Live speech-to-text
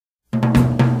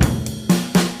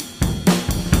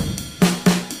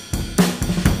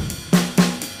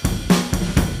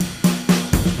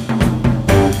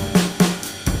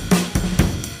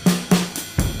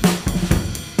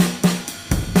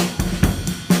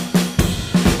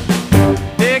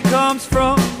comes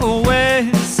from a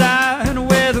west side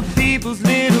where the people's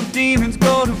little demons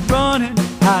go to run and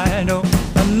hide. Oh,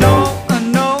 I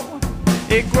know,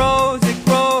 it grows, it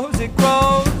grows, it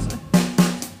grows.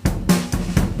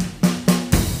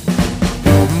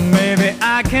 Maybe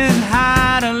I can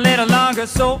hide a little longer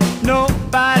so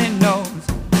nobody knows.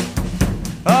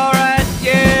 Alright,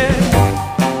 yeah.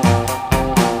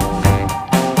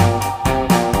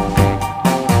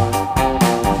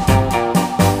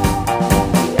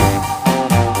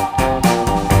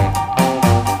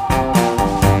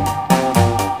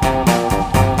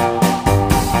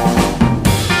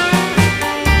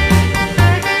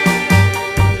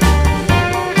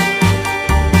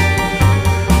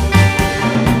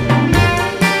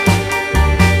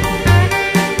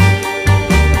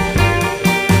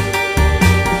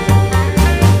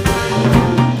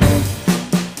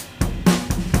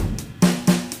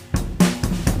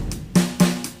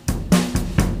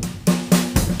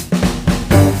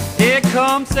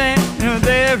 Comes and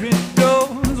there it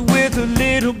goes, with a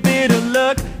little bit of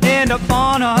luck, end up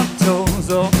on our toes.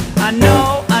 Oh, I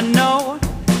know,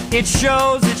 it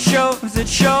shows, it shows, it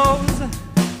shows.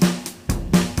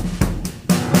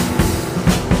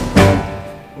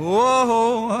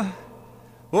 Whoa,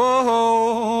 whoa,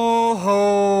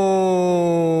 whoa.